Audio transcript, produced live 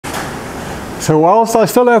So whilst I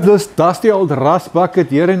still have this dusty old rust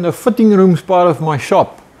bucket here in the fitting rooms part of my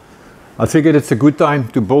shop, I figured it's a good time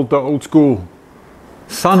to build the old school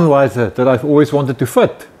sun visor that I've always wanted to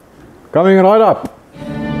fit. Coming right up.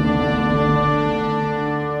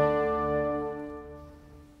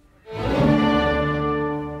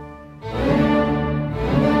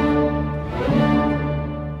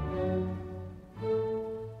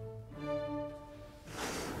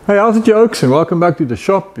 Hey, how's it, jokes, and welcome back to the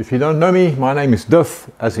shop. If you don't know me, my name is Diff,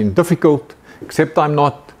 as in difficult, except I'm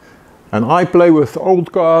not. And I play with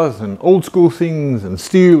old cars and old school things and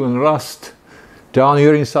steel and rust down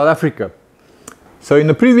here in South Africa. So in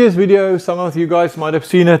the previous video, some of you guys might have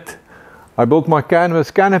seen it, I built my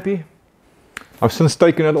canvas canopy. I've since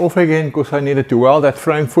taken it off again because I needed to weld that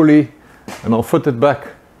frame fully, and I'll fit it back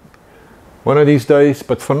one of these days.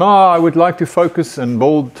 But for now, I would like to focus and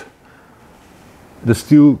build the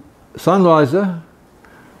steel sun visor.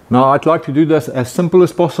 Now I'd like to do this as simple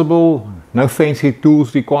as possible, no fancy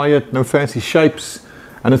tools required, no fancy shapes,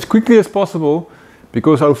 and as quickly as possible,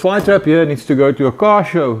 because our fly trap here needs to go to a car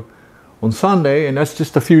show on Sunday, and that's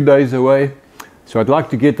just a few days away. So I'd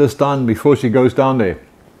like to get this done before she goes down there.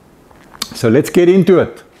 So let's get into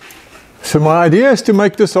it. So my idea is to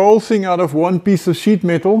make this whole thing out of one piece of sheet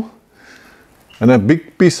metal, and a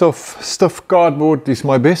big piece of stiff cardboard is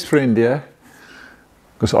my best friend here,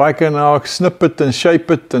 because I can now snip it and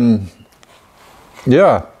shape it and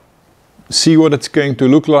yeah, see what it's going to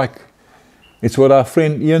look like. It's what our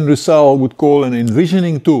friend Ian Russell would call an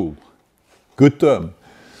envisioning tool. Good term.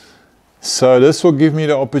 So this will give me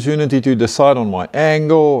the opportunity to decide on my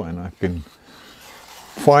angle, and I can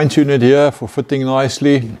fine tune it here for fitting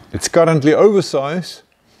nicely. It's currently oversized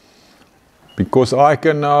because I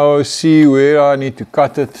can now see where I need to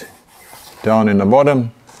cut it down in the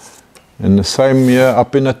bottom. And the same here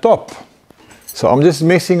up in the top. So I'm just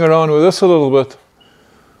messing around with this a little bit.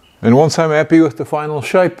 And once I'm happy with the final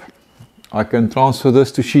shape, I can transfer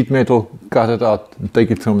this to sheet metal, cut it out, and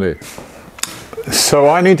take it from there. So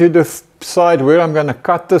I need to decide where I'm going to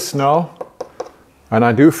cut this now. And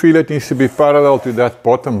I do feel it needs to be parallel to that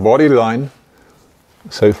bottom body line.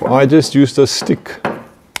 So if I just use the stick,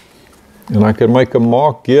 and I can make a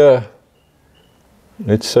mark here,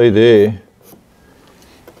 let's say there.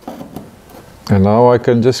 And now I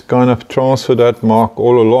can just kind of transfer that mark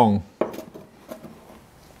all along.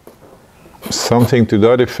 Something to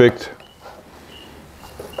that effect.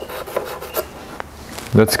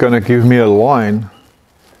 That's going to give me a line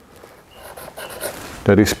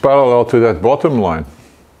that is parallel to that bottom line.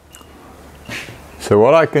 So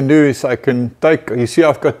what I can do is I can take, you see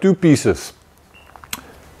I've got two pieces.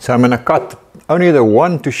 So I'm going to cut only the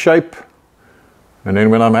one to shape. And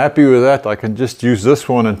then when I'm happy with that, I can just use this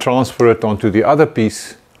one and transfer it onto the other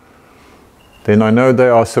piece. Then I know they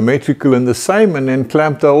are symmetrical and the same, and then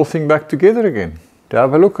clamp the whole thing back together again to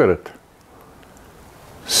have a look at it.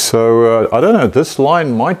 So I don't know, this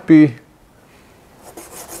line might be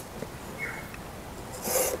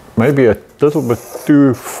maybe a little bit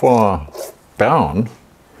too far down.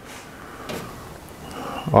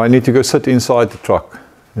 I need to go sit inside the truck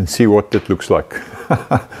and see what it looks like.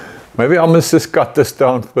 Maybe I must just cut this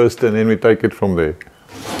down first and then we take it from there.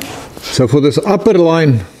 So for this upper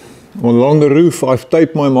line along the roof, I've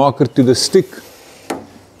taped my marker to the stick.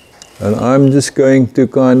 And I'm just going to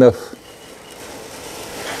kind of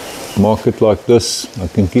mark it like this. I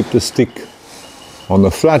can keep the stick on the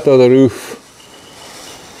flat of the roof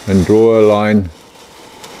and draw a line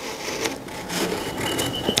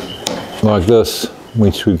like this,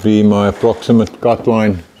 which would be my approximate cut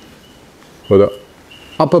line for the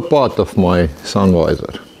upper part of my sun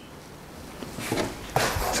visor.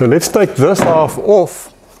 So let's take this half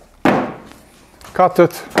off, cut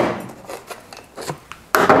it,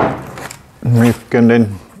 and we can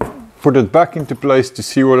then put it back into place to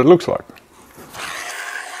see what it looks like.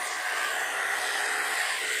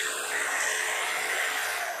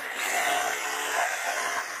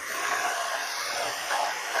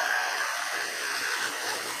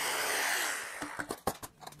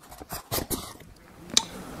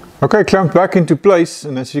 Okay, clamped back into place,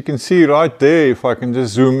 and as you can see right there, if I can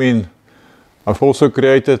just zoom in, I've also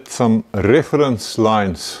created some reference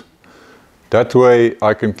lines. That way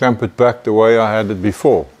I can clamp it back the way I had it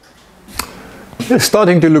before. It's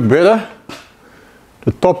starting to look better.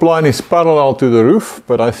 The top line is parallel to the roof,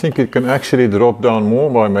 but I think it can actually drop down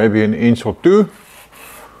more by maybe an inch or two.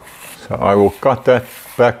 So I will cut that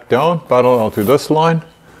back down parallel to this line.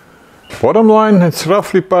 Bottom line, it's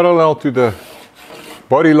roughly parallel to the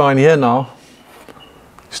body line here now.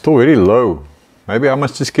 Still very low. Maybe I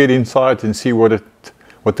must just get inside and see what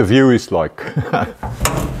the view is like.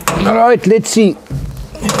 Alright, let's see.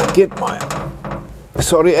 Get my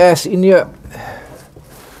sorry ass in here.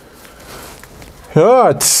 Yeah,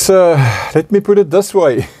 it's, let me put it this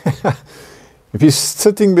way. If you're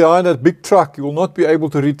sitting behind that big truck, you will not be able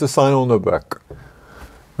to read the sign on the back.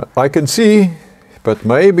 I can see, but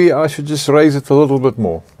maybe I should just raise it a little bit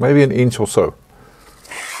more, maybe an inch or so.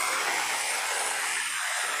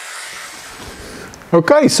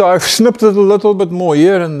 Okay, so I've snipped it a little bit more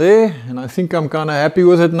here and there, and I think I'm kind of happy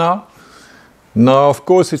with it now. Now, of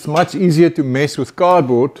course, it's much easier to mess with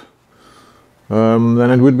cardboard than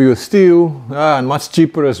it would be with steel, and much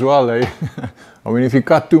cheaper as well, eh? I mean, if you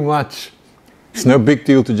cut too much, it's no big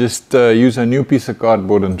deal to just use a new piece of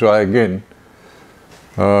cardboard and try again.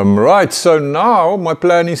 Right, so now my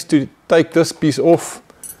plan is to take this piece off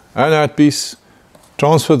and that piece,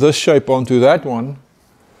 transfer this shape onto that one,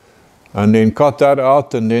 and then cut that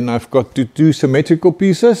out, and then I've got to do symmetrical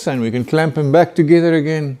pieces, and we can clamp them back together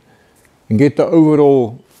again and get the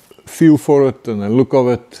overall feel for it and the look of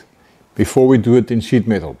it before we do it in sheet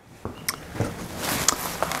metal.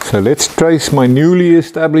 So let's trace my newly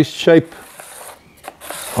established shape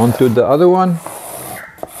onto the other one.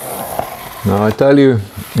 Now I tell you,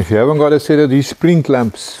 if you haven't got a set of these spring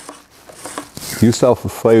clamps, do yourself a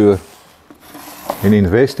favor and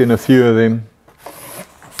invest in a few of them.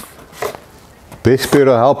 Best pair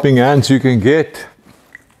of helping hands you can get,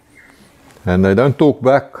 and they don't talk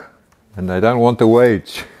back and they don't want a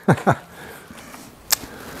wage.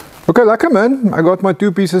 Okay, lekker man, I got my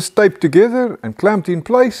two pieces taped together and clamped in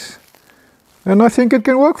place, and I think it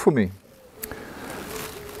can work for me.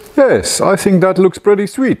 Yes, I think that looks pretty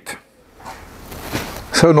sweet.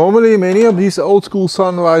 So normally many of these old school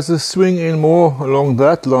sunrisers swing in more along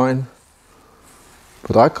that line,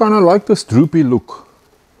 but I kind of like this droopy look.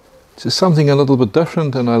 It's just something a little bit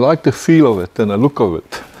different, and I like the feel of it and the look of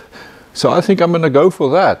it. So I think I'm going to go for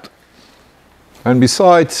that. And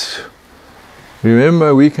besides,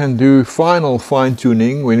 remember, we can do final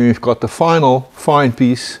fine-tuning when we've got the final fine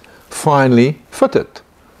piece finally fitted.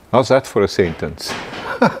 How's that for a sentence?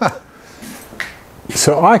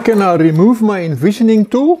 So I can now remove my envisioning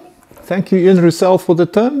tool. Thank you, Ian Russell, for the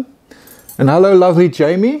term. And hello, lovely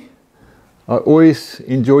Jamie. I always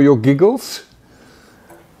enjoy your giggles.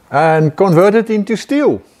 And convert it into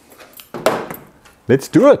steel. Let's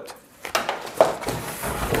do it.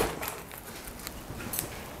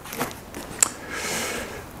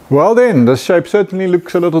 Well then, the shape certainly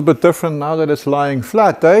looks a little bit different now that it's lying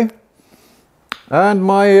flat, eh? And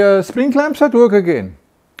my spring clamps at work again.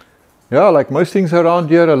 Yeah, like most things around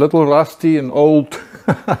here, a little rusty and old,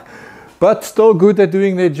 but still good at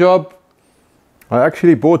doing their job. I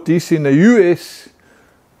actually bought these in the US.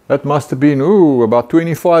 That must have been, about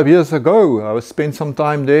 25 years ago. I spent some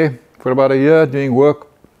time there for about a year doing work.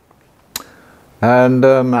 And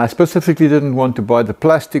I specifically didn't want to buy the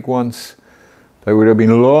plastic ones. They would have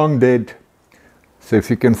been long dead. So if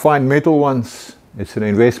you can find metal ones, it's an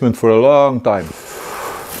investment for a long time.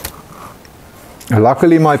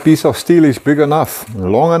 Luckily my piece of steel is big enough,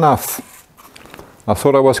 long enough. I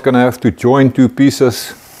thought I was going to have to join two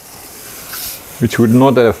pieces, which would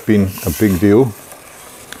not have been a big deal.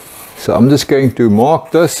 So I'm just going to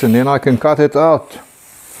mark this, and then I can cut it out,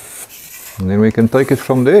 and then we can take it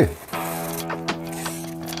from there.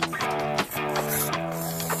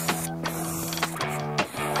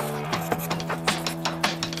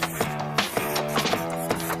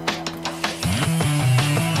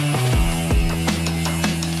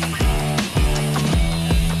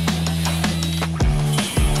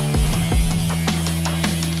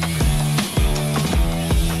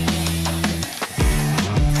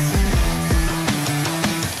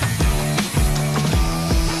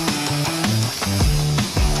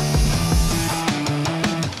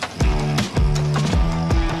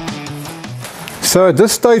 So at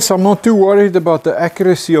this stage I'm not too worried about the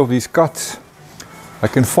accuracy of these cuts. I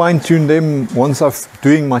can fine tune them once I'm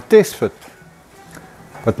doing my test fit.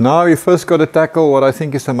 But now you first got to tackle what I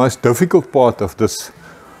think is the most difficult part of this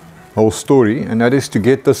whole story, and that is to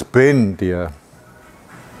get this bend here.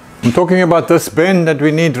 I'm talking about this bend that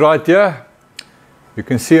we need right here. You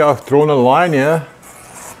can see I've drawn a line here.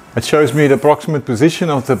 It shows me the approximate position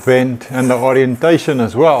of the bend and the orientation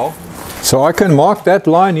as well. So I can mark that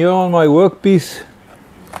line here on my workpiece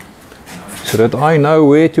so that I know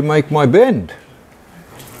where to make my bend.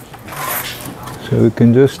 So we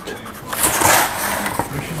can just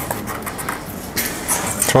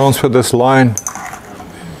transfer this line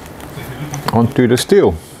onto the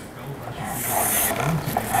steel.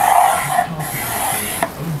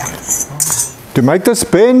 To make this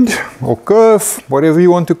bend or curve, whatever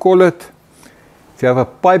you want to call it, if you have a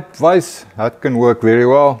pipe vise, that can work very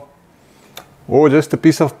well. or just a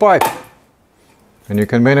piece of pipe, and you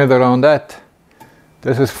can bend it around that.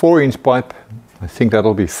 This is 4-inch pipe. I think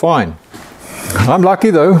that'll be fine. I'm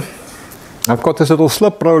lucky though. I've got this little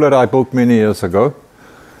slip roller I built many years ago,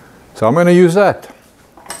 so I'm going to use that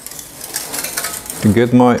to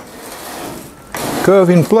get my curve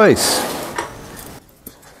in place.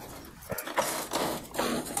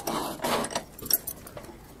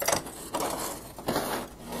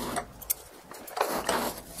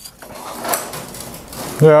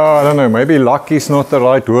 Yeah, I don't know, maybe lucky is not the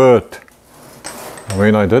right word.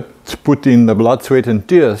 When I did put in the blood, sweat and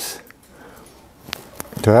tears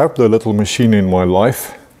to have the little machine in my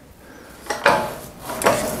life,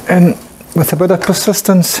 and with a bit of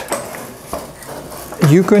persistence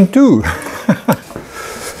you can too.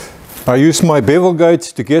 I use my bevel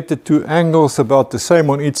gauge to get the two angles about the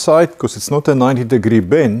same on each side, because it's not a 90-degree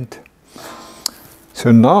bend.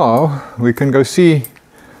 So now we can go see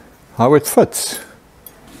how it fits.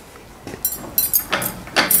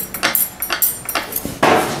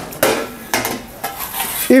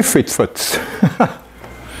 If it fits.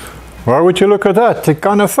 Why would you look at that? It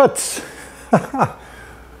kind of fits.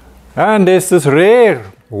 And there's this rare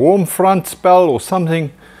warm front spell or something.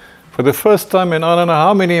 For the first time in I don't know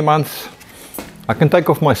how many months, I can take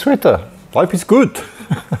off my sweater. Life is good.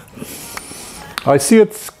 I see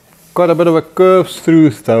it's got a bit of a curve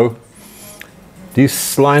through though.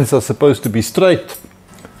 These lines are supposed to be straight.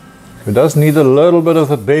 It does need a little bit of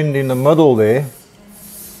a bend in the middle there.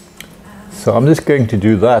 So I'm just going to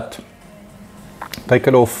do that. Take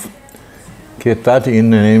it off, get that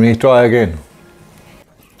in, and then we try again.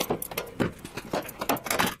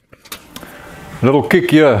 A little kick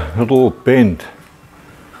here, a little bend.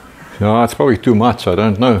 No, it's probably too much, I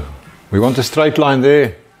don't know. We want a straight line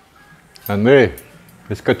there and there.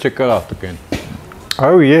 Let's go check it out again.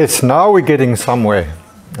 Oh yes, now we're getting somewhere.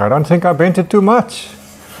 I don't think I bent it too much.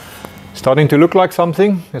 Starting to look like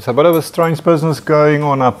something. There's a bit of a strange business going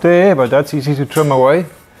on up there, but that's easy to trim away.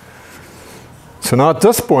 So now at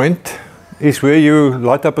this point is where you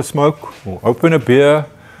light up a smoke, or open a beer,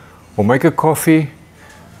 or make a coffee,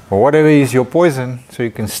 or whatever is your poison, so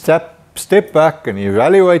you can step back and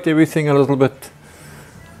evaluate everything a little bit.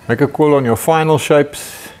 Make a call on your final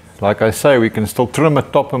shapes. Like I say, we can still trim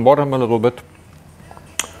at top and bottom a little bit.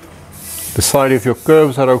 Decide if your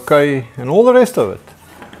curves are okay, and all the rest of it.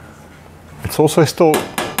 It's also still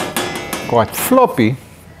quite floppy,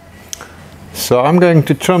 so I'm going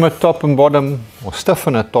to trim it top and bottom, or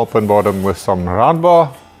stiffen it top and bottom with some round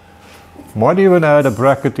bar. Might even add a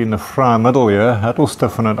bracket in the front middle here. That will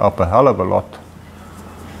stiffen it up a hell of a lot.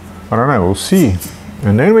 I don't know, we'll see.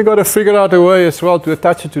 And then we got to figure out a way as well to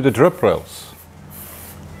attach it to the drip rails.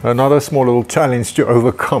 Another small little challenge to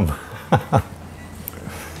overcome.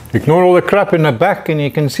 Ignore all the crap in the back and you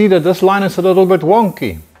can see that this line is a little bit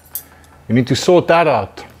wonky. You need to sort that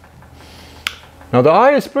out. Now the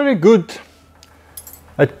eye is pretty good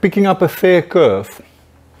at picking up a fair curve.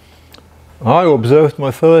 I observed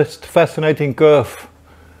my first fascinating curve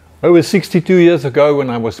over 62 years ago when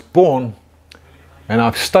I was born, and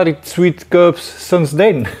I've studied sweet curves since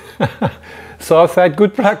then. So I've had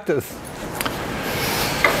good practice.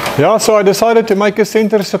 Yeah, so I decided to make a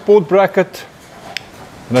center support bracket,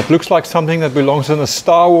 and it looks like something that belongs in a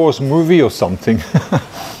Star Wars movie or something.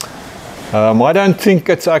 I don't think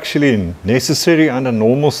it's actually necessary under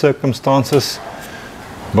normal circumstances,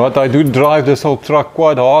 but I do drive this whole truck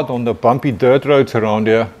quite hard on the bumpy dirt roads around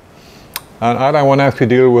here, and I don't want to have to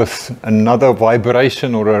deal with another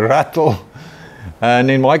vibration or a rattle. And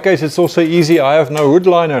in my case it's also easy, I have no hood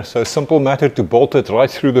liner, so simple matter to bolt it right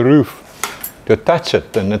through the roof to attach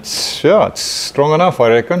it, and it's, yeah, it's strong enough, I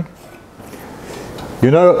reckon. You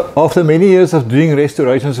know, after many years of doing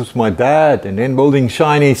restorations with my dad and then building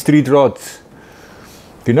shiny street rods,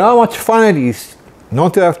 you know how much fun it is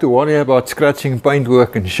not to have to worry about scratching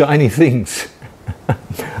paintwork and shiny things.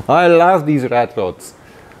 I love these rat rods.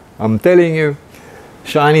 I'm telling you,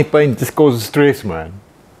 shiny paint just causes stress, man.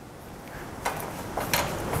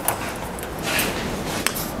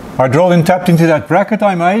 I drilled and tapped into that bracket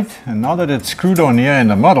I made, and now that it's screwed on here in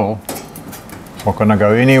the middle, it's not gonna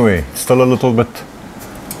go anywhere. It's still a little bit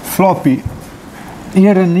floppy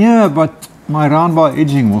here and here, but my round bar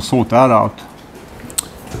edging will sort that out.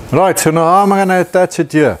 Right, so now how am I going to attach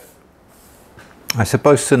it here? I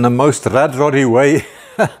suppose in the most rat roddy way.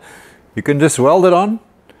 You can just weld it on,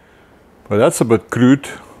 but that's a bit crude.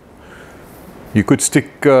 You could stick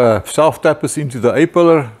self-tappers into the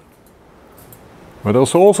A-pillar, but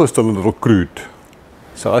it's also still a little crude.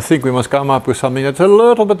 So I think we must come up with something that's a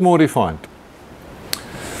little bit more refined.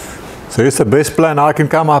 So here's the best plan I can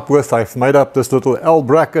come up with. I've made up this little L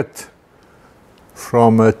bracket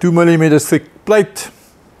from a 2mm thick plate.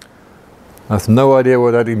 I have no idea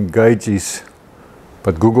what that gauge is,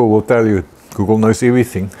 but Google will tell you. Google knows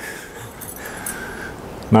everything.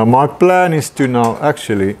 Now my plan is to now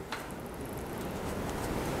actually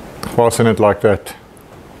fasten it like that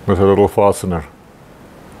with a little fastener.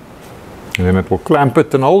 And then it will clamp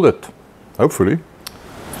it and hold it, hopefully.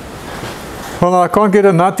 Well, I can't get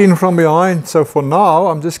a nut in from behind, so for now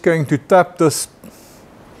I'm just going to tap this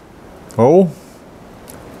hole.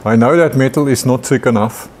 I know that metal is not thick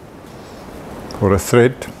enough for a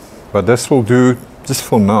thread, but this will do just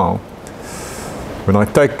for now. When I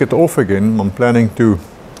take it off again, I'm planning to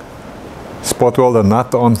spot weld a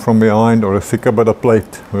nut on from behind or a thicker bit of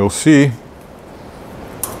plate. We'll see.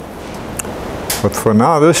 But for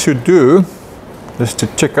now this should do, just to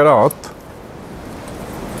check it out.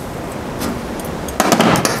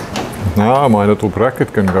 Now my little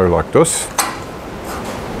bracket can go like this,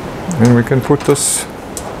 and we can put this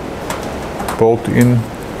bolt in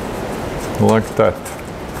like that.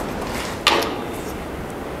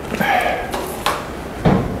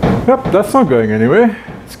 Yep, that's not going anywhere.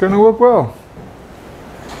 It's going to work well.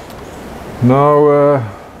 Now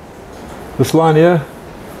this line here,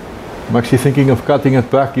 I'm actually thinking of cutting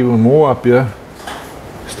it back even more up here.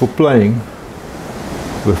 Still playing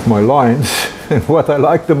with my lines and what I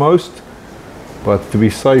like the most. But to be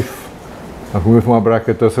safe, I've moved my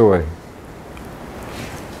bracket this away.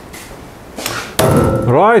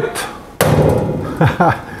 Right.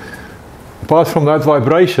 Apart from that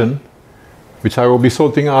vibration, which I will be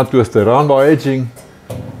sorting out with the round bar edging,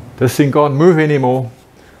 this thing can't move anymore.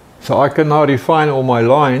 So I can now refine all my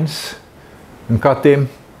lines and cut them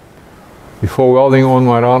before welding on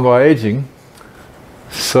my round bar edging.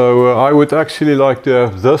 So I would actually like to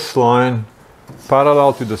have this line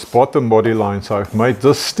parallel to this bottom body line, so I've made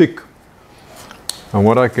this stick, and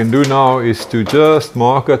what I can do now is to just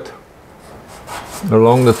mark it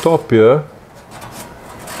along the top here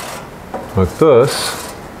like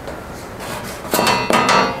this,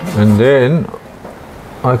 and then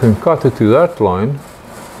I can cut it to that line,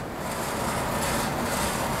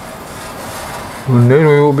 and then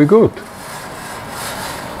we will be good.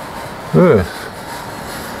 Yes.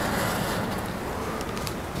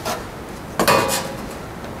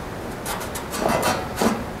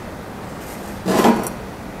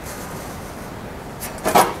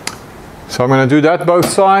 So I'm going to do that both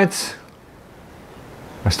sides.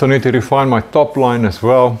 I still need to refine my top line as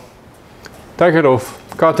well. Take it off,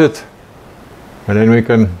 cut it, and then we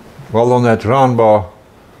can weld on that round bar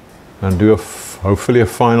and do hopefully a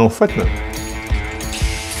final fitment.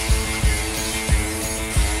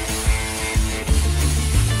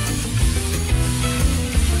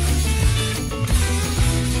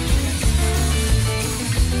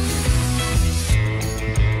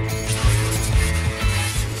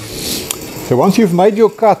 So once you've made your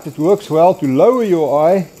cut, it works well to lower your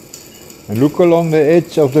eye and look along the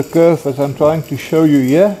edge of the curve as I'm trying to show you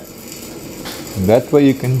here. And that way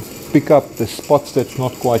you can pick up the spots that's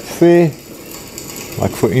not quite fair,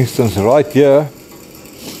 like for instance right here.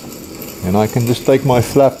 And I can just take my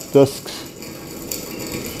flap discs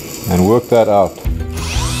and work that out.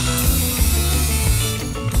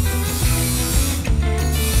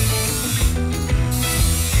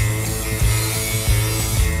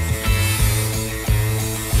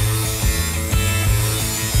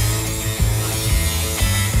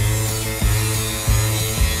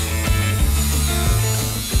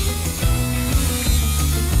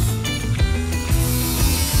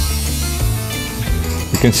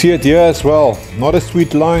 You can see it here as well, not a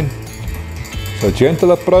sweet line. So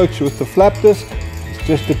gentle approach with the flap disc, it's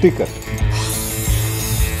just a ticket.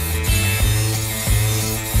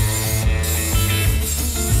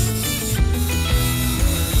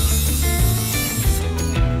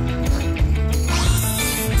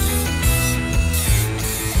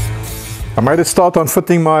 I made a start on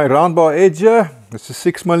fitting my round bar edge here. It's a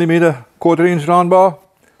 6mm 1/4 inch round bar.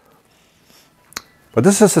 But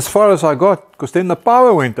this is as far as I got, because then the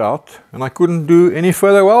power went out and I couldn't do any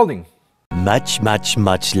further welding. Much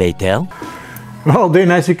later. Well then,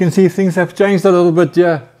 as you can see, things have changed a little bit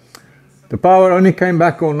here. The power only came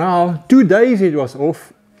back on now. 2 days it was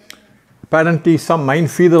off. Apparently some main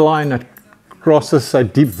feeder line that crosses a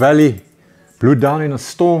deep valley blew down in a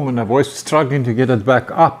storm and I was struggling to get it back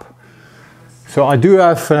up. So I do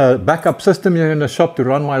have a backup system here in the shop to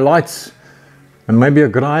run my lights and maybe a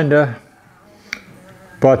grinder.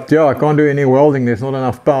 But yeah, I can't do any welding, there's not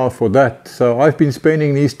enough power for that. So I've been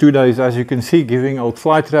spending these 2 days, as you can see, giving old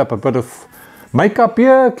Flytrap a bit of makeup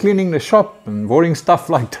here, cleaning the shop and boring stuff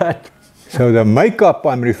like that. So the makeup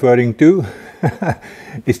I'm referring to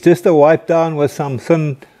It's just a wipe down with some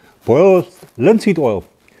thin boiled linseed oil.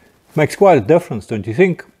 Makes quite a difference, don't you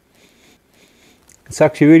think? It's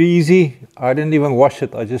actually very easy. I didn't even wash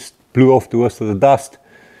it. I just blew off the worst of the dust,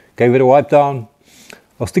 gave it a wipe down.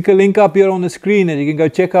 I'll stick a link up here on the screen and you can go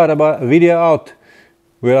check out a video out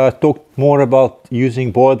where I talked more about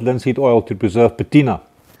using boiled linseed oil to preserve patina.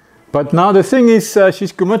 But now the thing is,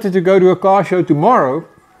 she's committed to go to a car show tomorrow.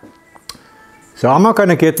 So I'm not going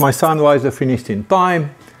to get my sun visor finished in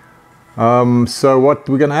time. So what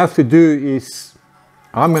we're going to have to do is,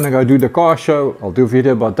 I'm going to go do the car show. I'll do a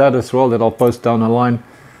video about that as well that I'll post down the line.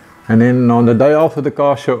 And then on the day after the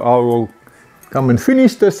car show, I will come and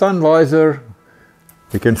finish the sun visor.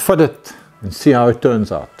 We can fit it and see how it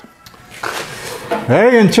turns out.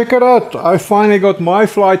 Hey, and check it out. I finally got my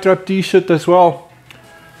Flytrap t-shirt as well.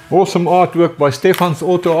 Awesome artwork by Stefan's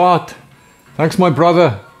Auto Art. Thanks my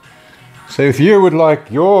brother. So if you would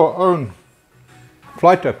like your own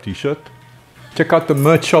Flytrap t-shirt, check out the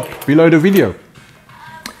merch shop below the video.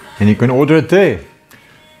 And you can order it there.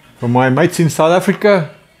 For my mates in South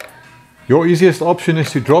Africa, your easiest option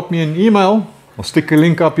is to drop me an email. I'll stick a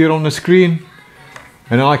link up here on the screen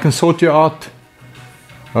and then I can sort you out.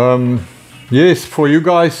 Yes, for you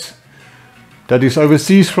guys that is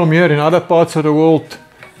overseas from here in other parts of the world,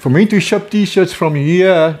 for me to ship t-shirts from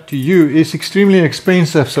here to you is extremely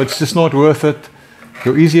expensive, so it's just not worth it.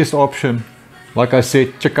 Your easiest option, like I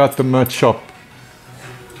said, check out the merch shop.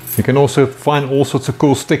 You can also find all sorts of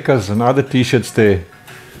cool stickers and other t-shirts there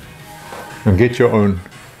and get your own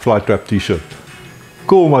Flytrap t-shirt.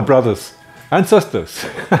 Cool, my brothers and sisters.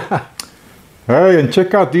 Hey, and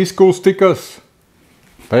check out these cool stickers.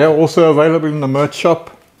 They are also available in the merch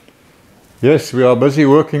shop. Yes, we are busy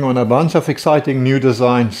working on a bunch of exciting new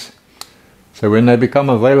designs. So when they become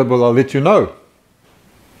available, I'll let you know.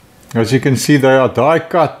 As you can see, they are die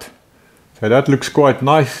cut. So that looks quite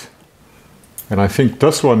nice. And I think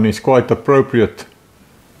this one is quite appropriate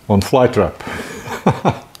on Flytrap.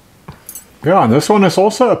 Yeah, and this one is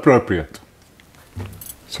also appropriate.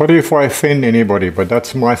 Sorry if I offend anybody, but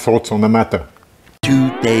that's my thoughts on the matter.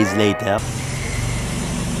 2 days later.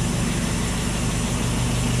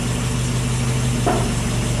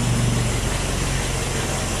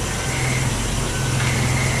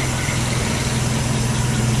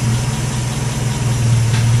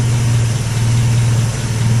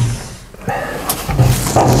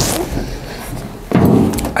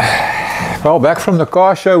 Well, back from the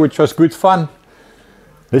car show, which was good fun.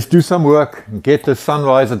 Let's do some work and get the sun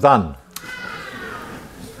visor done.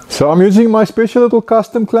 So I'm using my special little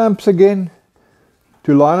custom clamps again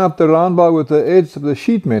to line up the round bar with the edge of the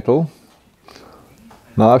sheet metal.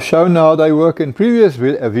 Now I've shown how they work in previous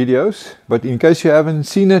videos, but in case you haven't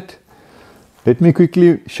seen it, let me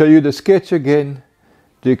quickly show you the sketch again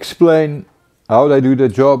to explain how they do the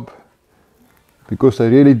job, because they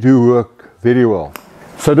really do work very well.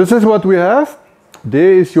 So this is what we have.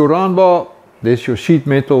 There is your round bar, there's your sheet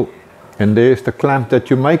metal, and there's the clamp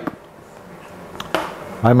that you make.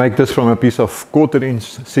 I make this from a piece of 1/4 inch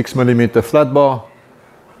 6mm flat bar.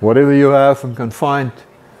 Whatever you have and can find.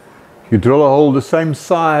 You drill a hole the same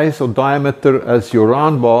size or diameter as your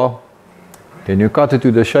round bar. Then you cut it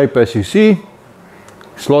to the shape as you see.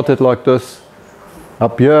 Slot it like this.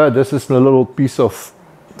 Up here, this is the little piece of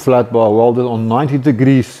flat bar welded on 90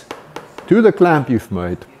 degrees to the clamp you've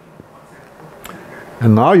made.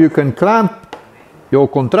 And now you can clamp your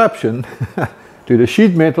contraption to the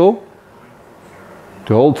sheet metal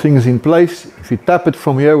to hold things in place. If you tap it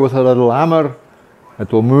from here with a little hammer,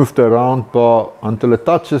 it will move the round bar until it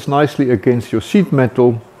touches nicely against your sheet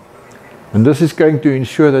metal. And this is going to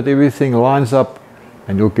ensure that everything lines up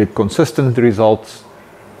and you'll get consistent results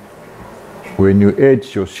when you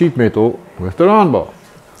edge your sheet metal with the round bar.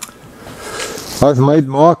 I've made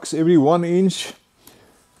marks every 1 inch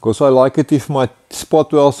because I like it if my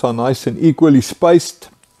spot welds are nice and equally spaced.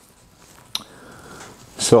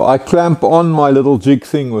 So I clamp on my little jig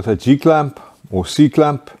thing with a G clamp or C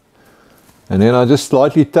clamp, and then I just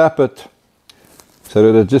slightly tap it so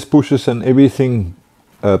that it just pushes and everything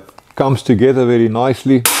comes together very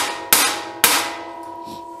nicely.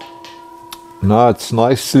 Now it's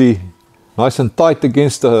nice and tight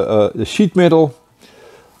against the sheet metal.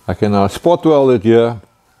 I can now spot weld it here,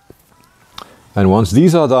 and once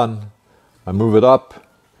these are done, I move it up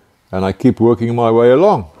and I keep working my way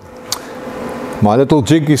along. My little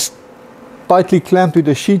jig is tightly clamped to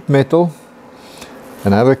the sheet metal,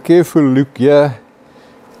 and have a careful look here,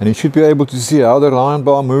 and you should be able to see how the round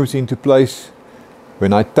bar moves into place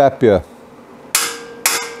when I tap here.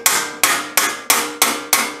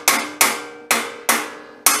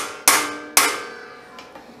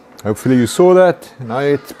 Hopefully you saw that. Now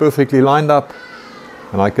it's perfectly lined up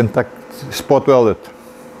and I can spot weld it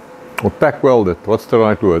or tack weld it. What's the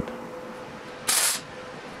right word?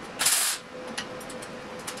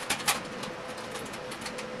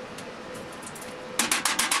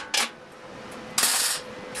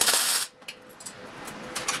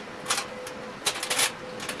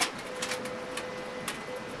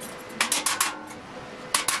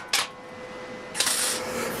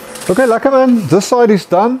 Okay, lekker man, this side is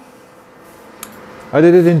done. I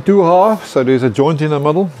did it in 2 halves, so there's a joint in the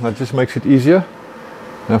middle. That just makes it easier.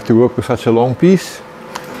 You don't have to work with such a long piece.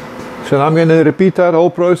 So now I'm going to repeat that whole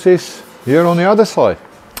process here on the other side.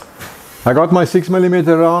 I got my 6mm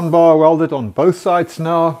round bar welded on both sides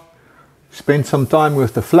now. Spent some time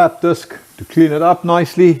with the flap disc to clean it up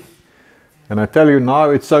nicely. And I tell you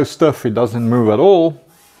now it's so stiff it doesn't move at all.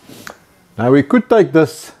 Now we could take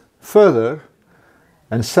this further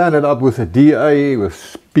and sand it up with a DA,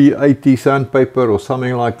 with P80 sandpaper or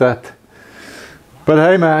something like that. But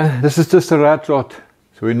hey man, this is just a rat rod,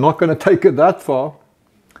 so we're not going to take it that far.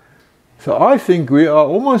 So I think we are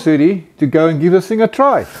almost ready to go and give this thing a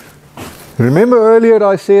try. Remember earlier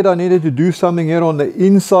I said I needed to do something here on the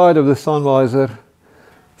inside of the sun visor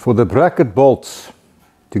for the bracket bolts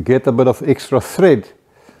to get a bit of extra thread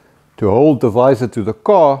to hold the visor to the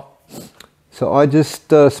car. So I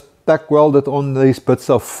just tack welded on these bits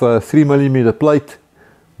of 3mm plate,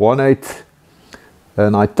 1/8,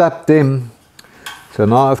 and I tapped them. So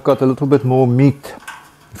now I've got a little bit more meat,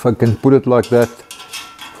 if I can put it like that,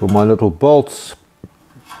 for my little bolts.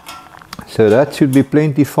 So that should be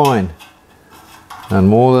plenty fine and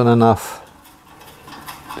more than enough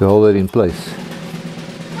to hold it in place.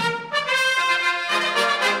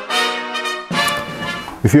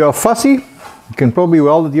 If you are fussy, you can probably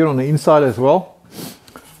weld it here on the inside as well.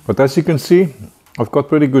 But as you can see, I've got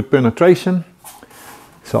pretty good penetration,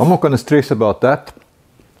 so I'm not going to stress about that.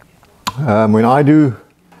 When I do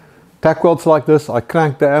tack welds like this, I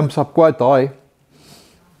crank the amps up quite high.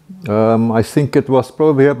 I think it was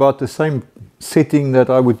probably about the same setting that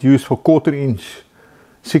I would use for 1/4 inch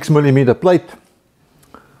 6mm plate.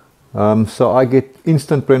 So I get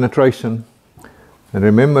instant penetration. And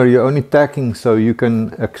remember, you're only tacking so you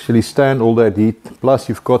can actually stand all that heat. Plus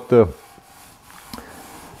you've got the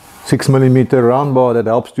 6mm round bar that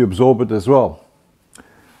helps to absorb it as well.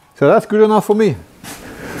 So that's good enough for me.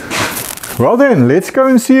 Well then, let's go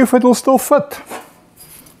and see if it will still fit.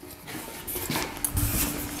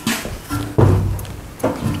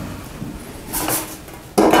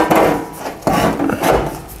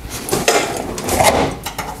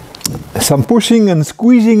 Some pushing and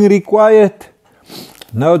squeezing required.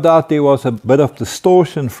 No doubt there was a bit of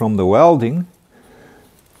distortion from the welding,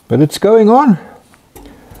 but it's going on.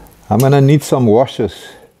 I'm going to need some washers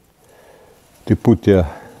to put here.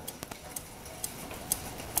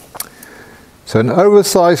 So an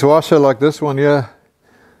oversized washer like this one here,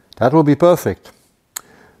 that will be perfect.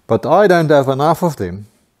 But I don't have enough of them.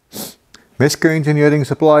 Mesco Engineering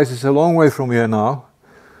Supplies is a long way from here now,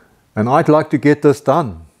 and I'd like to get this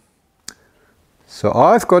done. So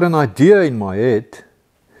I've got an idea in my head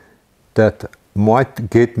that might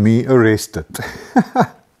get me arrested.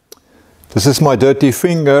 This is my dirty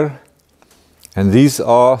finger, and these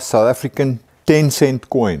are South African 10-cent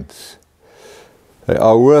coins. They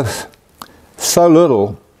are worth so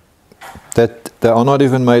little that they are not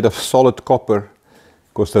even made of solid copper,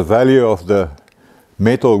 because the value of the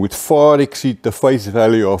metal would far exceed the face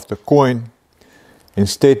value of the coin.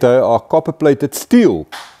 Instead, they are copper-plated steel.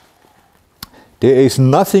 There is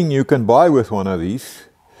nothing you can buy with one of these,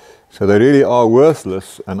 so they really are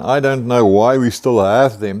worthless, and I don't know why we still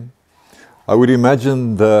have them. I would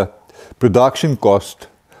imagine the production cost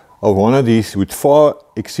of one of these would far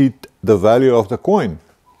exceed the value of the coin.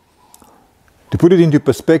 To put it into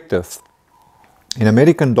perspective, in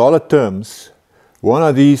American dollar terms, one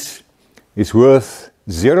of these is worth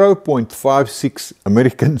 0.56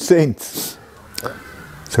 American cents.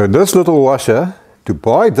 So this little washer, to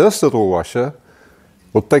buy this little washer,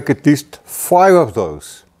 will take at least 5 of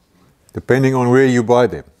those, depending on where you buy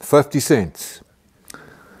them, 50 cents.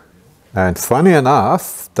 And funny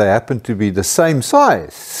enough, they happen to be the same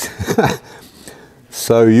size.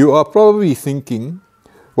 So you are probably thinking,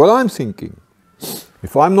 well, I'm thinking,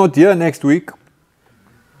 if I'm not here next week,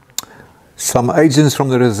 some agents from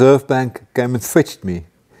the Reserve Bank came and fetched me.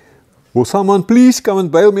 Will someone please come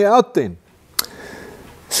and bail me out then?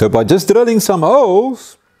 So by just drilling some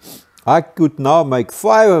holes, I could now make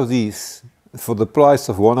 5 of these for the price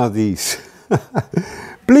of one of these.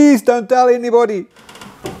 Please don't tell anybody.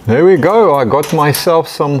 There we go, I got myself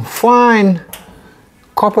some fine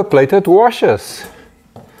copper-plated washers.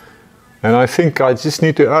 and I think I just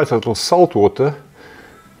need to add a little salt water.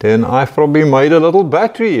 Then I've probably made a little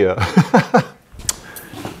battery here.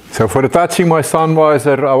 So for attaching my sun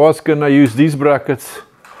visor, I was gonna use these brackets,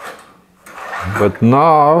 but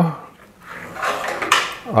now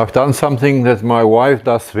I've done something that my wife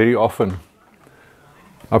does very often.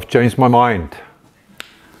 I've changed my mind.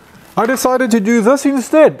 I decided to do this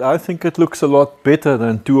instead. I think it looks a lot better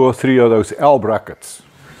than 2 or 3 of those L brackets.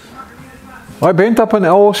 I bent up an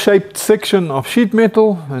L-shaped section of sheet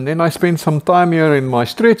metal, and then I spent some time here in my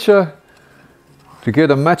stretcher to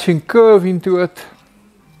get a matching curve into it.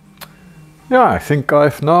 Yeah, I think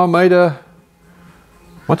I've now made a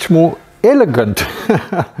much more elegant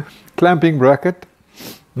clamping bracket.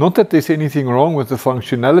 Not that there's anything wrong with the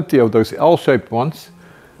functionality of those L-shaped ones,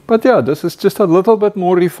 but yeah, this is just a little bit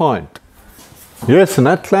more refined. Yes, and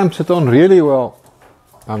that clamps it on really well.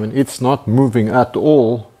 I mean, it's not moving at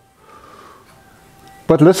all.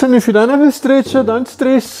 But listen, if you don't have a stretcher, don't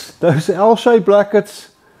stress. Those L-shaped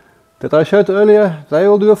brackets that I showed earlier, they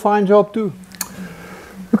will do a fine job too.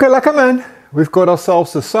 Okay, lekker man. We've got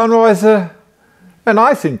ourselves a sun visor, and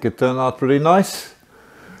I think it turned out pretty nice.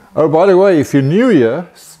 Oh, by the way, if you're new here,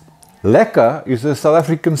 lekker is a South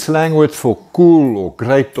African slang word for cool or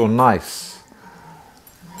great or nice.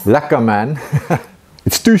 Lekker man.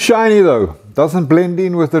 It's too shiny though. Doesn't blend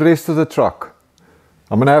in with the rest of the truck.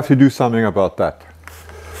 I'm gonna have to do something about that.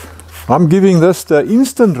 I'm giving this the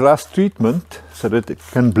instant rust treatment so that it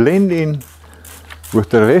can blend in with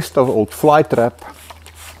the rest of old fly trap.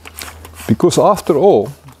 Because after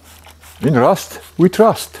all, in rust, we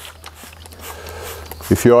trust.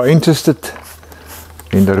 If you are interested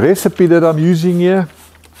in the recipe that I'm using here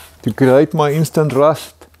to create my instant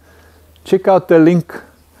rust, check out the link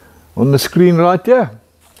on the screen right there.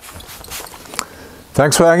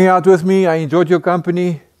 Thanks for hanging out with me. I enjoyed your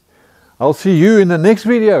company. I'll see you in the next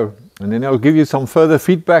video, and then I'll give you some further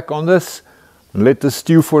feedback on this and let this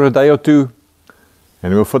stew for a day or two,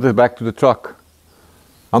 and we'll put it back to the truck.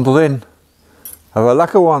 Until then, have a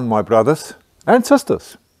lekker one, my brothers and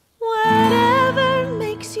sisters. Whatever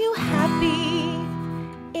makes you happy,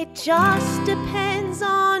 it just depends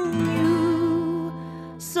on you.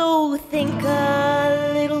 So think of